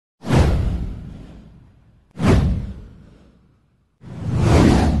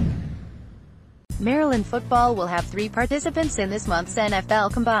Maryland football will have 3 participants in this month's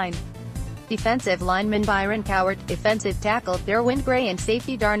NFL Combine. Defensive lineman Byron Cowart, defensive tackle Derwin Gray and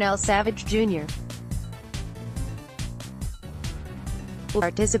safety Darnell Savage Jr. will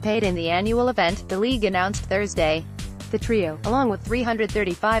participate in the annual event, the league announced Thursday. The trio, along with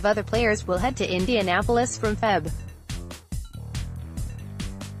 335 other players, will head to Indianapolis from Feb.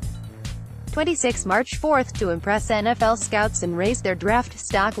 26 March 4 to impress NFL scouts and raise their draft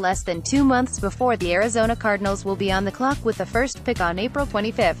stock less than 2 months before the Arizona Cardinals will be on the clock with the first pick on April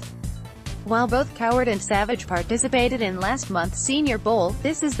 25. While both Cowart and Savage participated in last month's Senior Bowl,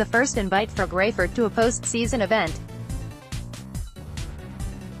 this is the first invite for Grayford to a postseason event.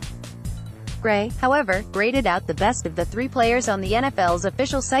 Gray, however, graded out the best of the 3 players on the NFL's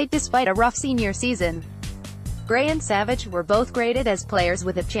official site despite a rough senior season. Gray and Savage were both graded as players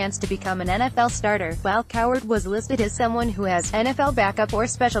with a chance to become an NFL starter, while Cowart was listed as someone who has NFL backup or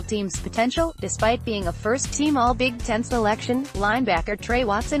special teams potential. Despite being a first-team All-Big Ten selection, linebacker Trey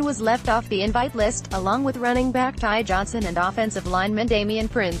Watson was left off the invite list, along with running back Ty Johnson and offensive lineman Damian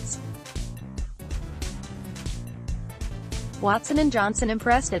Prince. Watson and Johnson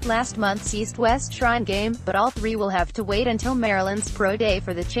impressed at last month's East-West Shrine game, but all 3 will have to wait until Maryland's Pro Day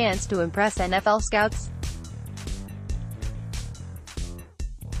for the chance to impress NFL scouts.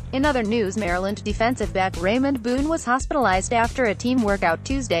 In other news, Maryland defensive back Raymond Boone was hospitalized after a team workout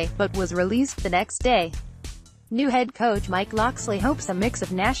Tuesday, but was released the next day. New head coach Mike Locksley hopes a mix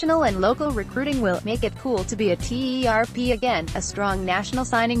of national and local recruiting will make it cool to be a TERP again. A strong national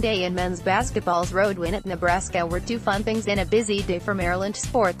signing day and men's basketball's road win at Nebraska were 2 fun things in a busy day for Maryland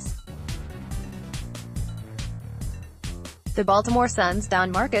sports. The Baltimore Sun's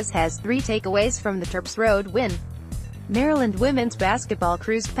Don Marcus has 3 takeaways from the Terps' road win. Maryland women's basketball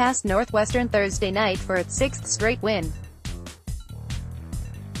cruised past Northwestern Thursday night for its 6th straight win.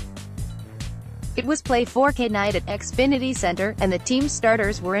 It was Play 4K night at Xfinity Center, and the team's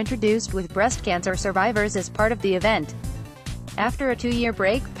starters were introduced with breast cancer survivors as part of the event. After a 2-year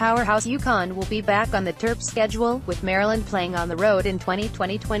break, powerhouse UConn will be back on the Terps schedule, with Maryland playing on the road in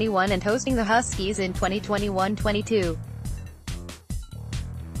 2020-21 and hosting the Huskies in 2021-22.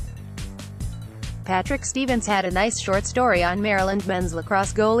 Patrick Stevens had a nice short story on Maryland men's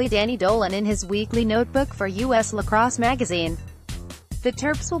lacrosse goalie Danny Dolan in his weekly notebook for U.S. Lacrosse magazine. The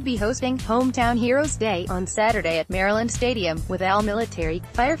Terps will be hosting Hometown Heroes Day on Saturday at Maryland Stadium, with all military,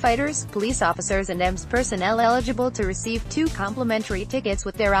 firefighters, police officers and EMS personnel eligible to receive 2 complimentary tickets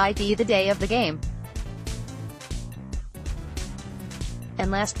with their ID the day of the game. And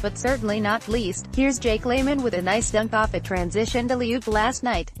last but certainly not least, here's Jake Layman with a nice dunk off a transition alley-oop last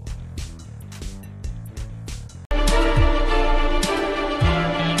night.